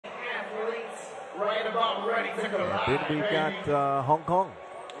right about ready to go live. Then we got Hong Kong.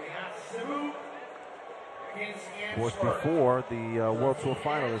 We have Cebu against Of course, Antwerp. before the World Tour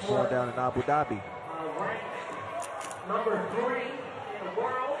final is going down in Abu Dhabi. Ranked number 3 in the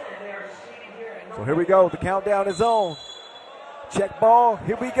world, and they are seated here at So here we go. The countdown is on. Check ball.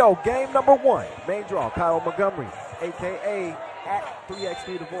 Here we go. Game number 1. Main draw. Kyle Montgomery, a.k.a. at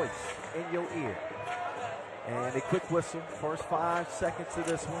 3x3 The Voice, in your ear. And a quick whistle. First 5 seconds of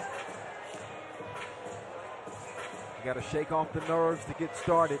this one. You got to shake off the nerves to get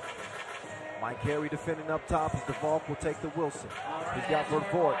started. Mike Harry defending up top as DeValk will take the Wilson. He's got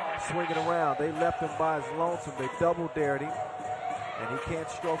Vervoort swinging around. They left him by his lonesome. They double dared him. And he can't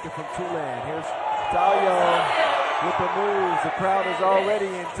stroke it from Tulane. Here's Tayo with the moves. The crowd is already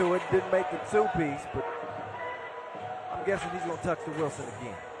into it. Didn't make the 2-piece, but I'm guessing he's going to touch the Wilson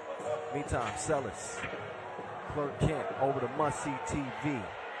again. Meantime, Sellis, Clark Kent over to Must-See TV.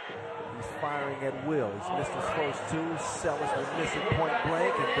 He's firing at will. He's missed his first 2. Sellis will miss it point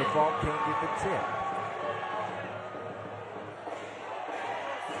blank, and DeValk can't get the tip.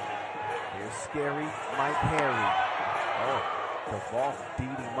 Here's scary Mike Harry. Oh, DeValk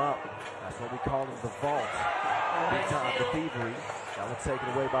beat him up. That's what we call him, the vault. Meantime, the thievery. That one taken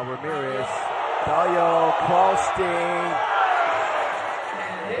away by Ramirez. Tayo crossing.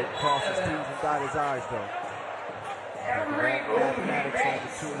 Didn't cross his T's and dot his I's, though. Mathematics on the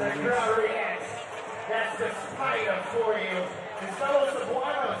 2 release. That's the spider for you. And so is the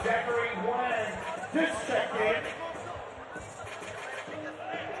Guano, Zachary 1. Just checked in.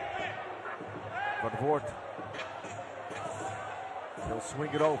 Vervoort. He'll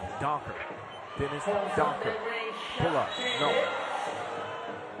swing it over. Donker. Dennis Donker. Pull up. No.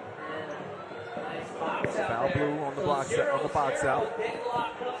 Foul blue on the box out.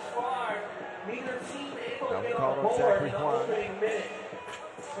 That one called on Zachary Juan.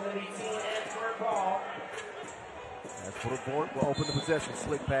 As Vervoort will open the possession.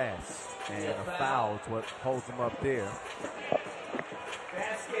 Slick pass. And a foul is what holds him up there.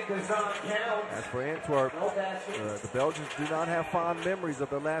 As for Antwerp, the Belgians do not have fond memories of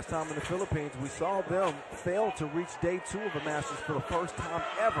their last time in the Philippines. We saw them fail to reach day 2 of the Masters for the first time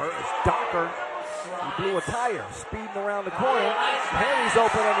ever. As Donker, he blew a tire, speeding around the corner. Harry's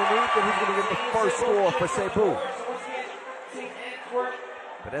open underneath, and he's going to get the first score for Cebu.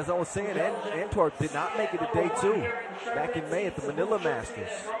 But as I was saying, Antwerp did not make it to day 2 back in May at the Manila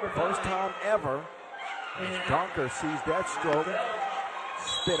Masters. First time ever. As Donker sees that stroke.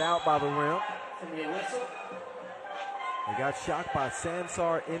 Spit out by the rim. They got shocked by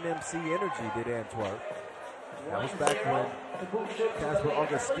Sansar NMC Energy, did Antwerp. That was back when Casper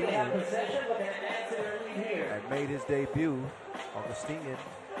Augustinian had made his debut. Augustinian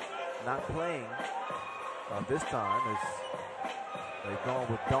not playing this time as they've gone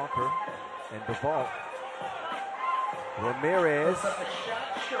with Donker and DeValk. Ramirez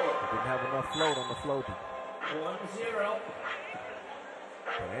didn't have enough float on the floating. 1-0.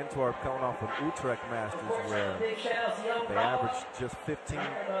 Antwerp coming off of Utrecht Masters where they averaged just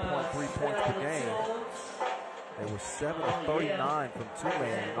 15.3 points per game. They were 7 of 39 from Tulane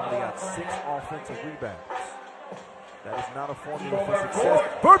and only got 6 offensive rebounds. That is not a formula for success.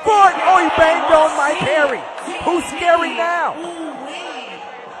 Vervoort! Oh, he banged on Mike Harry. Who's scary now?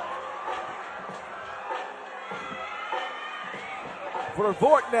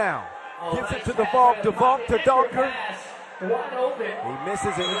 Vervoort now. Gives it to DeValk. DeValk to Donker. He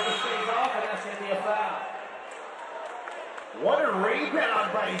misses it. What a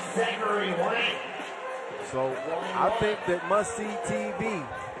rebound by Zachary Wayne. So I think that Must-See TV,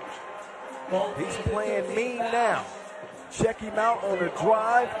 he's playing mean now. Check him out on the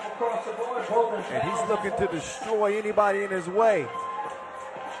drive, and he's looking to destroy anybody in his way.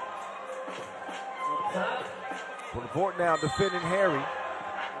 Vervoort now defending Harry,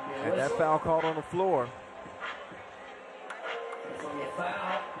 and that foul called on the floor.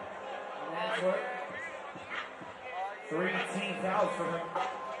 Foul. 3 team fouls for him.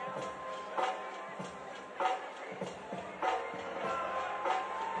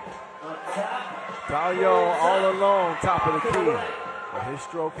 Tayo all alone, top of the key. But his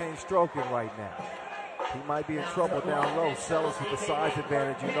stroke ain't stroking right now. He might be in trouble down low. Sellis with the size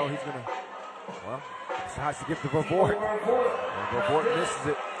advantage. You know he's going to, well, decides to give to Vervoort. And Vervoort misses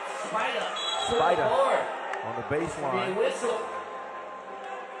it. Spider on the baseline.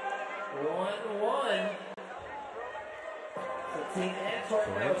 1-1. So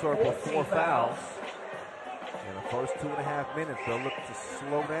Antwerp with 4 fouls. In the first 2.5 minutes, they'll look to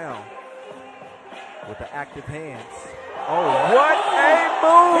slow down with the active hands. Oh, what a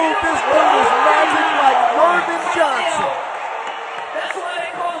move! This dude is magic like Mervyn Johnson. That's why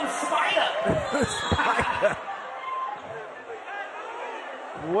they call him Spider. Spider.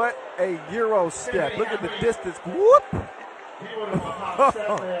 What a Euro step. Look at the distance. Whoop.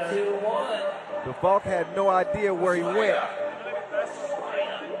 The Valk had no idea where he went.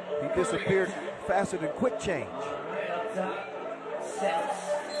 He disappeared faster than quick change.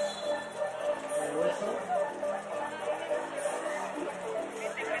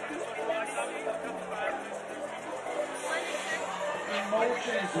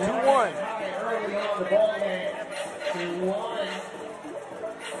 Emotions 2-1. early on the ball game. 2-1.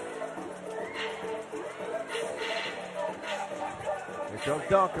 Here comes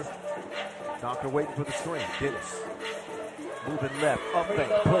Donker. Donker waiting for the screen. Dennis. Moving left. Up fake.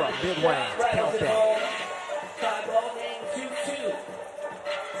 Pull up. Mid-range. Countdown. Ball game 2-2.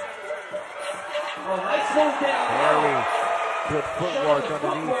 Oh, nice move down. Very good footwork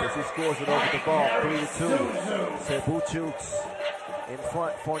underneath as he scores it over the ball. 3-2. Cebu shoots in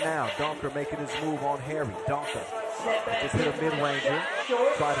front for now. Donker making his move on Harry. Donker just hit a mid-ranger.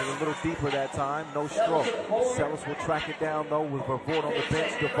 Tried it a little deeper that time. No stroke. Celis will track it down though with Vervoort on the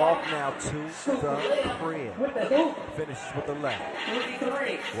bench. The Valk now to the crib. Finishes with the left.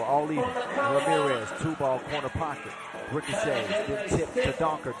 We're all even. Ramirez, 2-ball corner pocket. Ricochets, then tipped to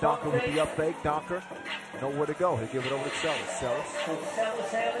Donker. Donker with the up fake. Donker, nowhere to go. He'll give it over to Celis. Celis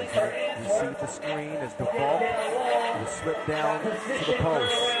receive the screen as the Valk will slip down to the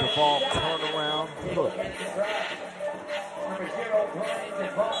post. The Valk turn around, hook.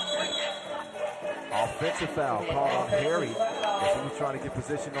 Offensive foul called on Harry as he was trying to get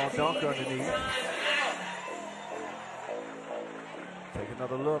position on Donker underneath. Take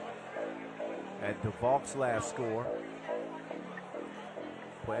another look at the Valk's last score.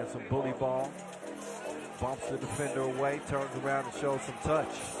 Playing some bully ball. Bumps the defender away, turns around and shows some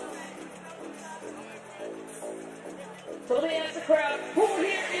touch. So let me ask the crowd, who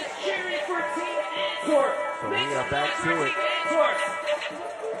here is cheering for Team Antwerp? So we are back to it.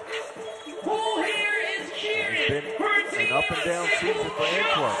 Who here is cheering It's for been Team an up and down season for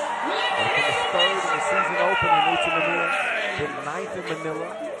Antwerp. They've been third in the season opener in Manila, then 9th in Manila,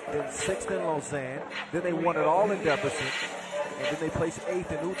 then 6th in Lausanne, then they won it all in Debrecen, and then they placed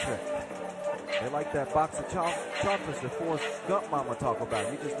 8th in Utrecht. They like that box of chocolates that Forrest Gump mama talk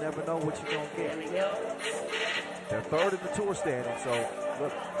about. You just never know what you're going to get. They're third in the tour standing, so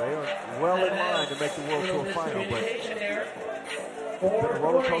look, they are well in line to make the World Tour final, but it's been a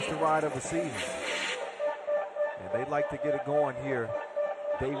roller coaster ride of a season. And they'd like to get it going here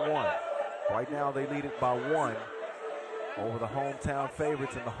day one. Right now they lead it by 1 over the hometown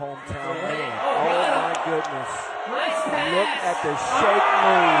favorites and the hometown man. Oh my goodness. Look at the shake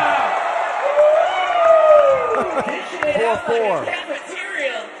move. 4-4.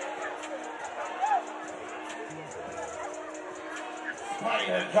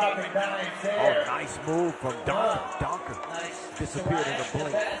 Oh, nice move from Donker. Donker disappeared in a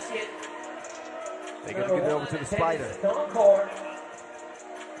blink. They're going to get it over to the Spider.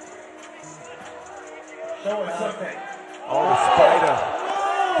 Oh, the Spider.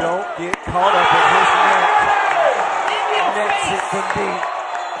 Don't get caught up in his net. Nets it from deep.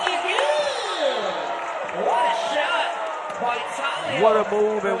 What a shot by Tyler. What a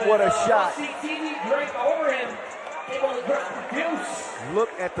move and what a shot.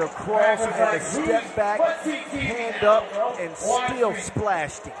 Look at the cross and the step back, hand up, and still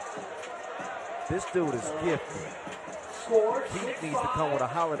splashed him. This dude is gifted. He needs to come with a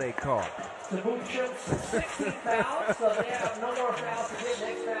holiday card. Cebu trips 16 fouls, so they have no more fouls to give.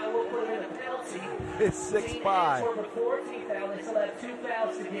 Next foul, we'll put him in a penalty. It's 6-5. For the 14th foul, they still have 2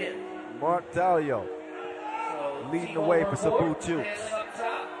 fouls to give. Mark Talio leading the way for Cebu Chooks.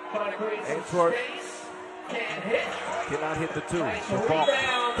 Antwerp cannot hit the 2. The Valk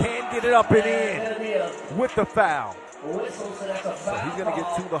can get it up and in with the foul. So he's going to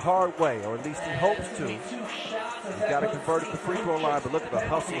get 2 the hard way, or at least he hopes to. He's got to convert it to free throw line, but look at the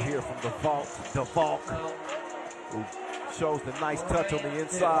hustle here from the Valk. The Valk, who shows the nice touch on the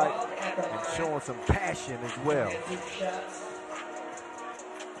inside and showing some passion as well.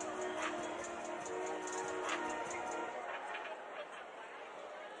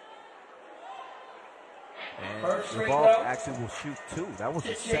 And the Valk actually will shoot 2. That was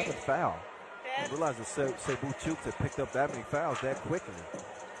the 7th foul. I realize that Cebu Chooks had picked up that many fouls that quickly.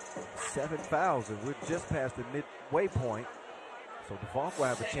 7 fouls, and we're just past the midway point. So the Valk will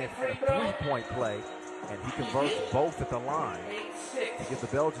have a chance for a 3-point play, and he converts both at the line to give the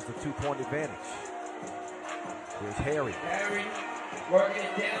Belgians a 2-point advantage. Here's Harry. Harry working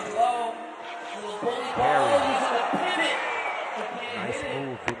it down low. Harry. Nice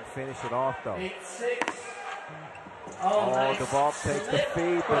move, didn't finish it off though. 8-6. Oh, DeValk takes the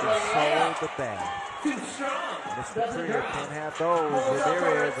feed, but he sold the bag. Too strong. Mr. Career can't have those.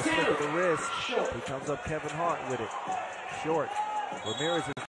 Ramirez, a slip of the wrist. Here comes up Kevin Hart with it. Short. Ramirez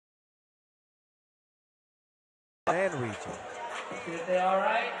is and region. Is they all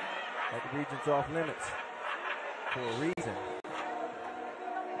right? That region's off limits for a reason.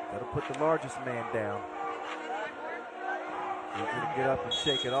 That'll put the largest man down. He's going to get up and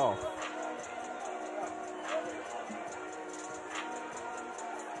shake it off.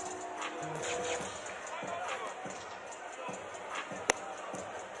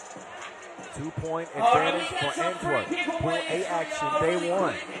 Two-point advantage for Antwerp. Pool A action, day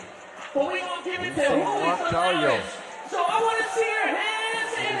one. But we gonna give it to Mark Tario. So I want to see your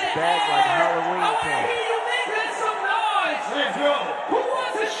hands in His the bag like Halloween I want to candy. hear you making some noise. Let's go. Who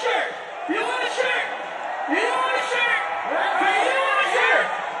wants a shirt? You want a shirt? You want a shirt? Hey, you want a shirt?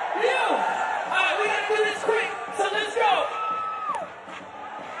 You. All right, we gotta do this quick. So let's go.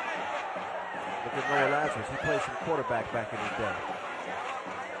 Look at Noah Lazarus. He played some quarterback back in his day.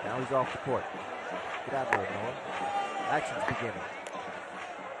 Now he's off the court. Get out there, Noah. Action's beginning.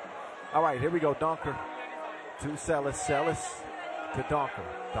 All right, here we go. Donker to Sellis. Sellis to Donker.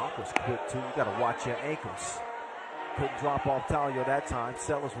 Donker's quick, too. You got to watch your ankles. Couldn't drop off Talio that time.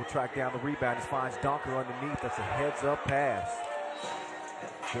 Sellis will track down the rebound. He finds Donker underneath. That's a heads-up pass.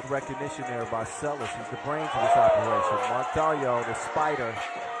 Good recognition there by Sellis. He's the brains of this operation. Mark Talio, the spider.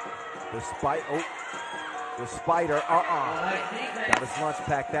 The spider, got his lunch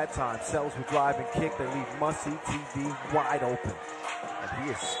pack that time. Sellis will drive and kick. They leave Must-See TV wide open. And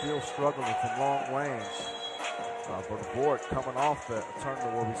he is still struggling from long range. But Vort coming off the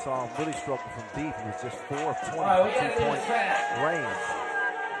tournament where we saw him really struggle from deep. He was just 4 of 20 from 2-point range.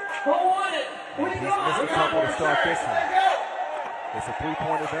 And he's missed a couple to start this one. It's a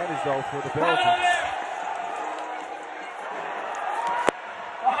 3-point advantage, though, for the Belgians.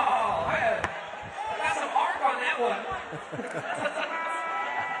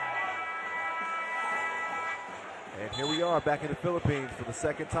 And here we are back in the Philippines for the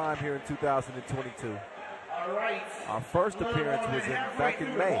second time here in 2022. Our first appearance was back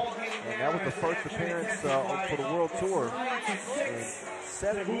in May, and that was the first appearance for the World Tour in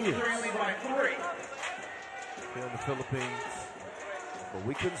 7 years here in the Philippines. But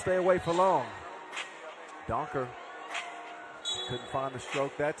we couldn't stay away for long. Donker couldn't find the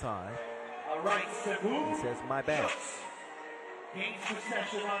stroke that time. Cebu. He says, my bad. Gains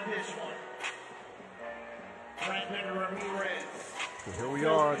possession on this one. Brandon Ramirez. So here we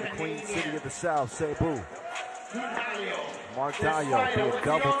are in the Queen City of the South, Cebu. Mark Dalio being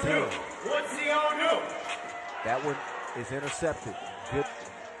double teamed. What's he on do? That one is intercepted. Good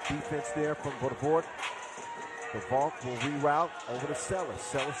defense there from Vort. The Vault will reroute over to Sellis.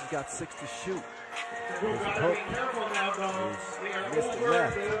 Sellis has got 6 to shoot. There's a hook. He's missed it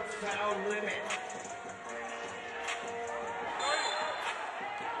left.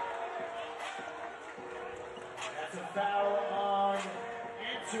 That's a foul on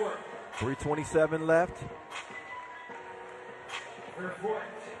Antwerp. 3:27 left. Vort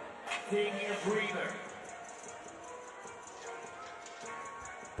taking a breather.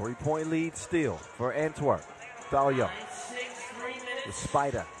 3-point lead still for Antwerp. Dalio. The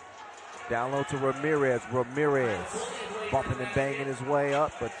spider. Down low to Ramirez. Ramirez bumping and banging his way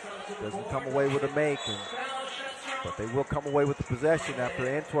up, but doesn't come away with a make. But they will come away with the possession after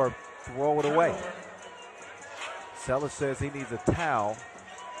Antwerp throw it away. Sellis says he needs a towel.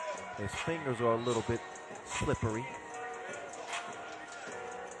 His fingers are a little bit slippery.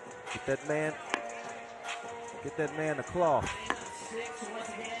 Get that man a cloth. Once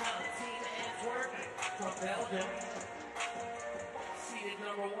again on Team Antwerp from Belgium. Seeded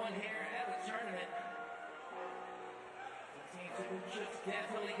 #1 here at the tournament. Team Cebu just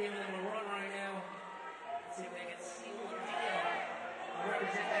definitely giving them a run right now. See if they can seal the deal.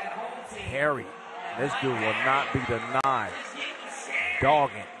 Represent that home team. Harry, this dude will not be denied.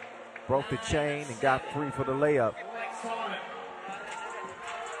 Dogging. Broke the chain and got free for the layup.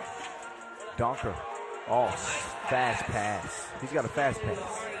 Donker. Oh, fast pass. He's got a fast pass.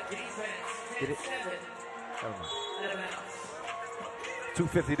 Get it? Never mind.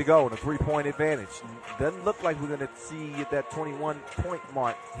 2:50 to go and a 3-point advantage. Doesn't look like we're going to see that 21-point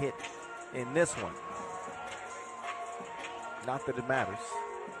mark hit in this one. Not that it matters.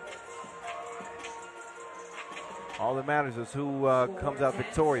 All that matters is who comes out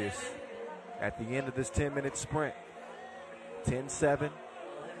victorious at the end of this 10-minute sprint. 10-7.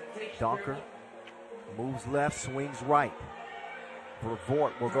 Donker moves left, swings right.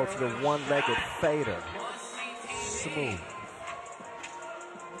 Vort will go to the one-legged fader. Smooth.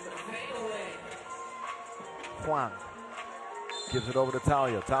 Huang Gives it over to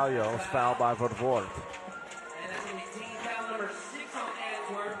Talia. Talia is fouled by Vervoort. And that's going to be team foul number 6 on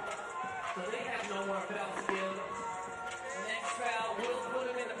Antwerp. So they have no more foul skill. The next foul will put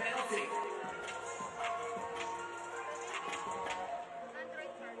him in the penalty.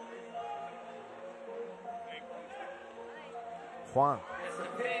 Juan,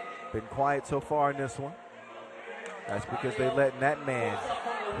 been quiet so far in this one. That's because they letting that man.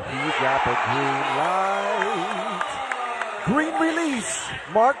 He got the green light. Green release.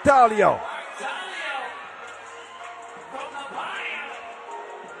 Mark Talio.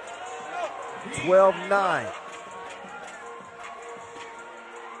 12-9.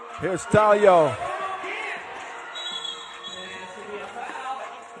 Here's Talio.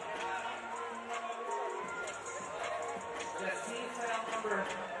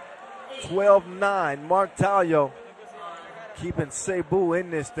 12-9. Mark Talio keeping Cebu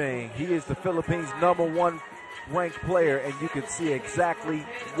in this thing. He is the Philippines' #1 ranked player, and you can see exactly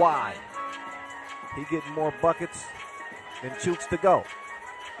why. He getting more buckets than Chooks to go.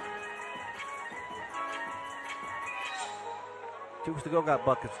 Chooks to go got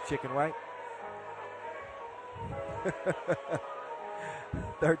buckets of chicken, right?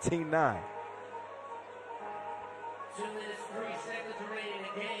 13-9. 2 minutes, 3 seconds remaining in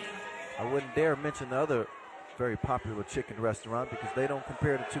the game. I wouldn't dare mention the other very popular chicken restaurant because they don't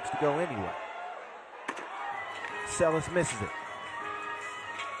compare to Chooks to go anyway. Sellis misses it.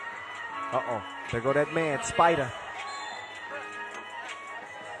 Uh-oh. There go that man, Spider.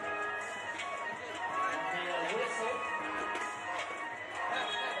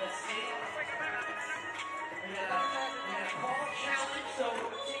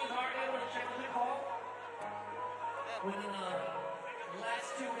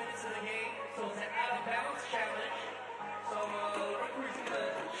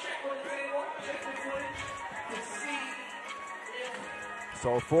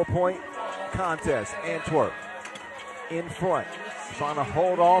 So a 4-point contest. Antwerp in front, trying to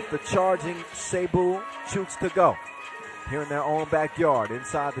hold off the charging Cebu Chooks to go. Here in their own backyard,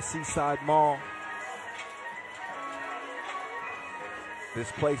 inside the Seaside Mall.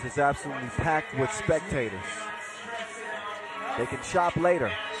 This place is absolutely packed with spectators. They can shop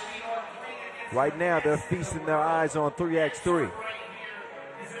later. Right now, they're feasting their eyes on 3x3.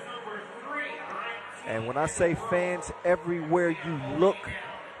 And when I say fans everywhere you look,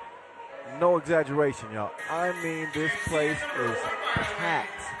 no exaggeration, y'all. I mean, this place is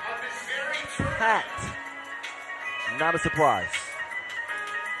packed. Packed. Not a surprise.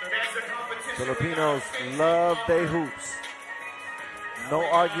 Filipinos love their hoops. No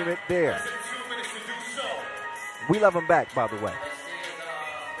argument there. We love them back, by the way.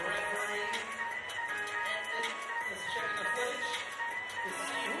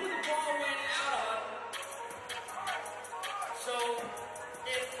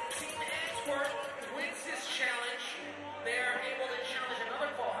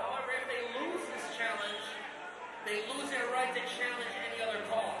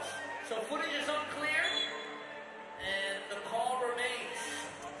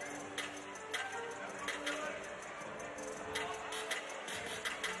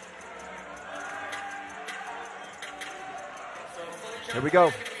 Here we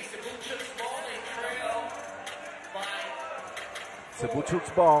go. Cebu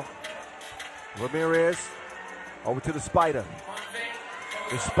Chooks ball. Ramirez over to the Spider.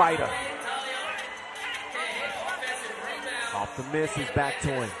 The Spider. Off the miss, he's back to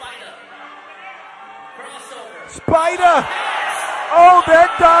him. Spider! Oh,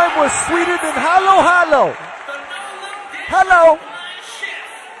 that dime was sweeter than hello. Hello.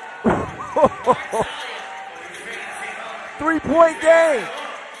 3-point game.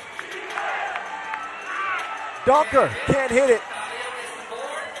 Donker can't hit it.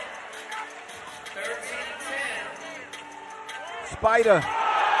 Spider.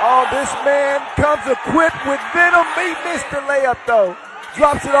 Oh, this man comes equipped with venom. He missed the layup though.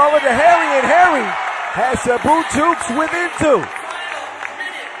 Drops it over to Harry, and Harry has Cebu Chooks within 2.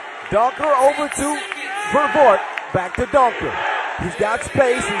 Donker over to Vervoort. Back to Donker. He's got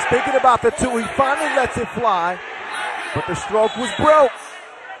space. He's thinking about the 2. He finally lets it fly. But the stroke was broke.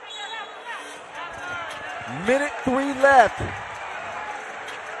 Minute 3 left. And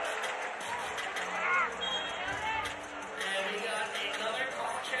we got another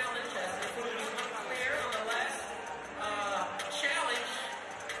call challenge as the foot was unclear on the last challenge.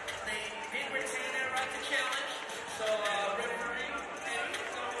 They did retain their right to challenge. So referee Eddie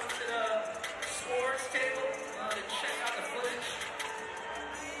is going to the scores table to check out the footage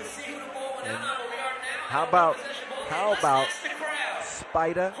to see who the ball went out on. We are now. How about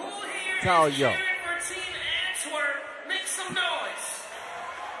Spider Talio? Make some noise.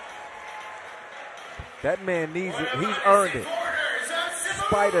 That man needs it. He's earned it.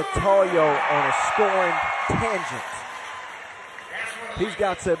 Despite a Tayo on a scoring tangent. He's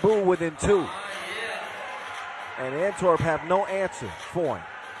got Cebu within 2. And Antwerp have no answer for him.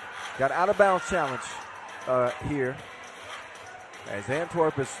 Got out of bounds challenge here. As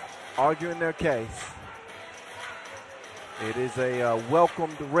Antwerp is arguing their case. It is a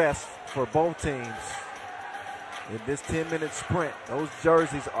welcomed rest for both teams in this 10-minute sprint. Those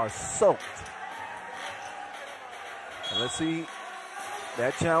jerseys are soaked. And let's see,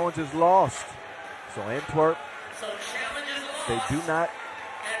 that challenge is lost. So Antwerp, they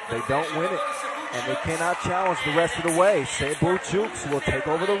don't win it. And they cannot challenge the rest of the way. Cebu Chooks will take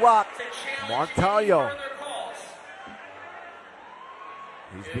over the rock. Mark Tayo.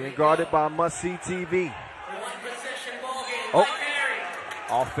 He's being guarded by Must-See TV. Oh,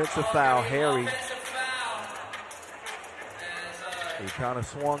 offensive foul, Harry. He kind of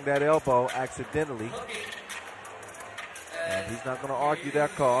swung that elbow accidentally. And he's not going to argue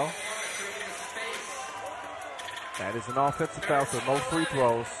that call. That is an offensive foul, so no free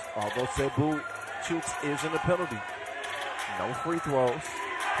throws. Although Cebu Chooks is in the penalty. No free throws.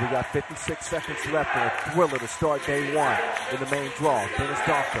 We got 56 seconds left in a thriller to start day 1 in the main draw. Dennis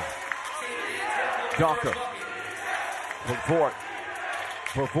Donker. Donker. Vervoort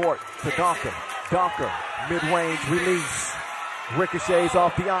to Donker. Donker, mid-range release. Ricochets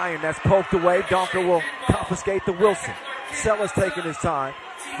off the iron. That's poked away. Donker will confiscate the Wilson. Sellers taking his time.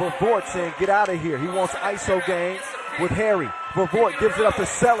 Vervoort saying, get out of here. He wants ISO game with Harry. Vervoort gives it up to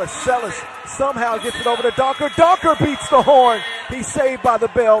Sellers. Sellers somehow gets it over to Donker. Donker beats the horn. He's saved by the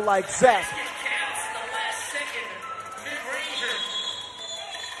bell like Zach.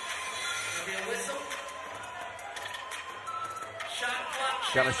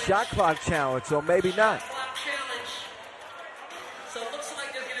 Got a shot clock challenge, so maybe not. So it looks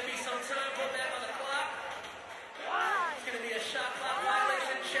like there's going to be some time put back on the clock. It's going to be a shot clock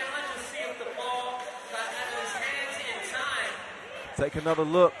violation challenge to see if the ball got out of his hands in time. Take another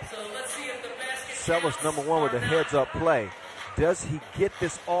look. So let's see if the basket Sellers number 1 with a heads-up play. Does he get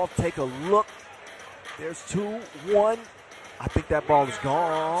this off? Take a look. There's 2-1. I think that ball is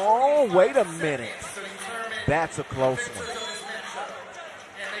gone. Oh, wait a minute. That's a close one.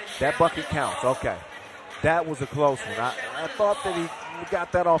 That bucket counts. Okay. That was a close one. I thought that he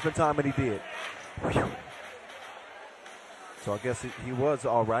got that off in time, and he did. Whew. So I guess he was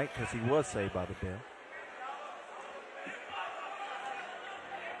all right because he was saved by the bell.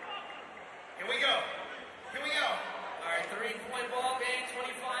 Here we go. All right, 3-point ball game,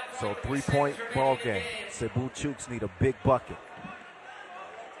 25. So 3-point ball game. Cebu Chooks need a big bucket.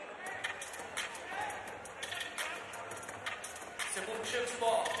 Cebu Chooks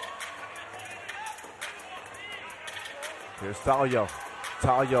ball. Here's Tayo.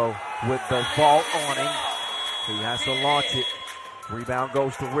 Tayo with the vault on him. He has to launch it. Rebound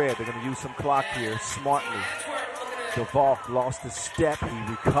goes to Red. They're going to use some clock here smartly. DeValk lost his step. He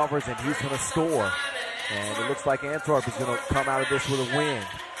recovers, and he's going to score. And it looks like Antwerp is going to come out of this with a win.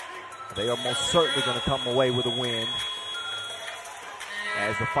 They are most certainly going to come away with a win.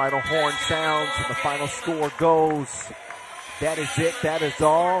 As the final horn sounds and the final score goes. That is it. That is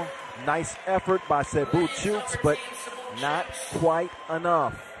all. Nice effort by Cebu Chooks, but not quite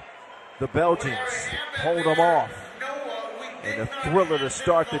enough. The Belgians hold them off in a thriller to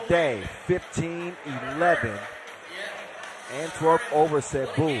start the day. 15-11. Antwerp over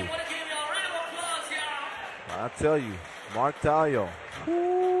Cebu. I tell you, Mark Tayo,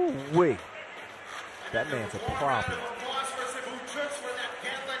 whoo-wee. That man's a problem.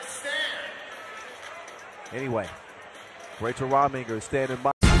 Anyway, Rachel Rominger is standing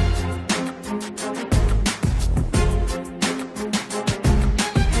by.